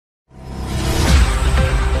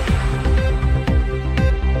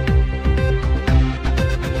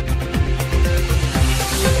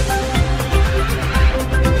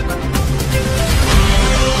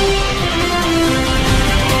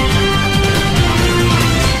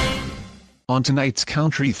On tonight's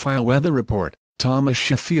Countryfile weather report, Tomasz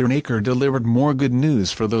Schafernaker delivered more good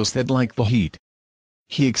news for those that like the heat.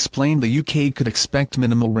 He explained the UK could expect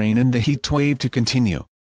minimal rain and the heatwave to continue.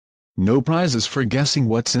 No prizes for guessing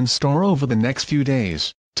what's in store over the next few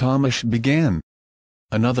days, Tomasz began.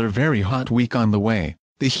 Another very hot week on the way.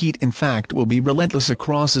 The heat in fact will be relentless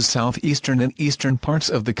across the southeastern and eastern parts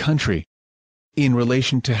of the country. In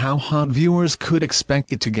relation to how hot viewers could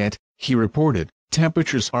expect it to get, he reported,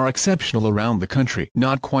 temperatures are exceptional around the country.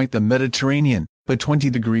 Not quite the Mediterranean, but 20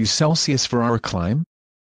 degrees Celsius for our climb?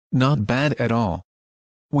 Not bad at all.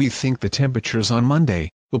 We think the temperatures on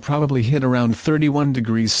Monday will probably hit around 31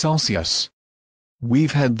 degrees Celsius.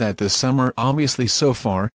 We've had that this summer obviously so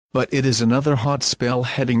far, but it is another hot spell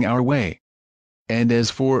heading our way. And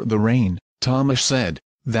as for the rain, Tomasz said,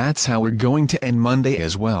 that's how we're going to end Monday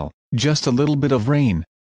as well, just a little bit of rain.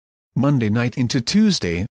 Monday night into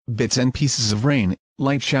Tuesday, bits and pieces of rain,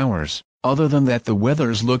 light showers, other than that the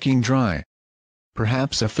weather's looking dry.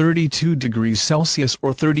 Perhaps a 32 degrees Celsius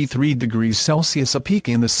or 33 degrees Celsius a peak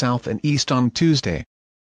in the south and east on Tuesday.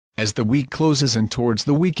 As the week closes and towards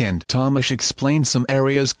the weekend, Tomasz explained some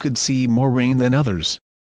areas could see more rain than others.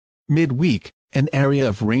 Midweek, an area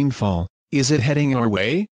of rainfall. Is it heading our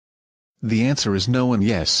way? The answer is no and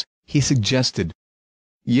yes, he suggested.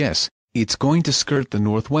 Yes, it's going to skirt the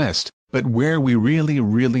northwest, but where we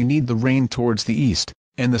really need the rain towards the east,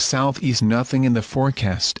 and the southeast, nothing in the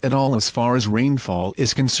forecast at all as far as rainfall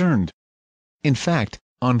is concerned. In fact,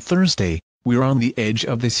 on Thursday, we're on the edge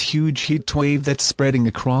of this huge heat wave that's spreading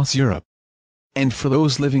across Europe. And for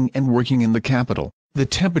those living and working in the capital, the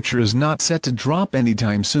temperature is not set to drop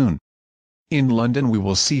anytime soon. In London we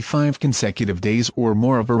will see 5 consecutive days or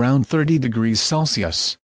more of around 30 degrees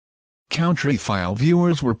Celsius. Countryfile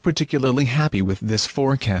viewers were particularly happy with this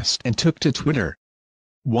forecast and took to Twitter.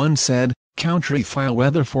 One said, Countryfile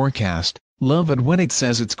weather forecast, love it when it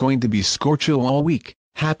says it's going to be scorcho all week,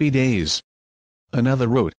 happy days. Another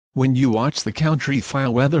wrote, when you watch the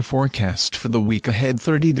Countryfile weather forecast for the week ahead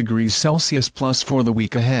 30 degrees Celsius plus for the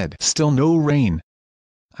week ahead still no rain.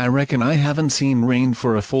 I reckon I haven't seen rain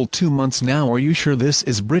for a full 2 months now. Are you sure this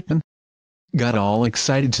is Britain? Got all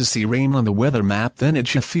excited to see rain on the weather map. Then at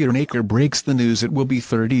Schafernaker breaks the news it will be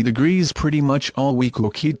 30 degrees pretty much all week.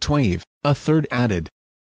 Heatwave, a third added.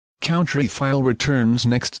 Countryfile returns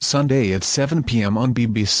next Sunday at 7 p.m. on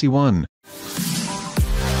BBC One.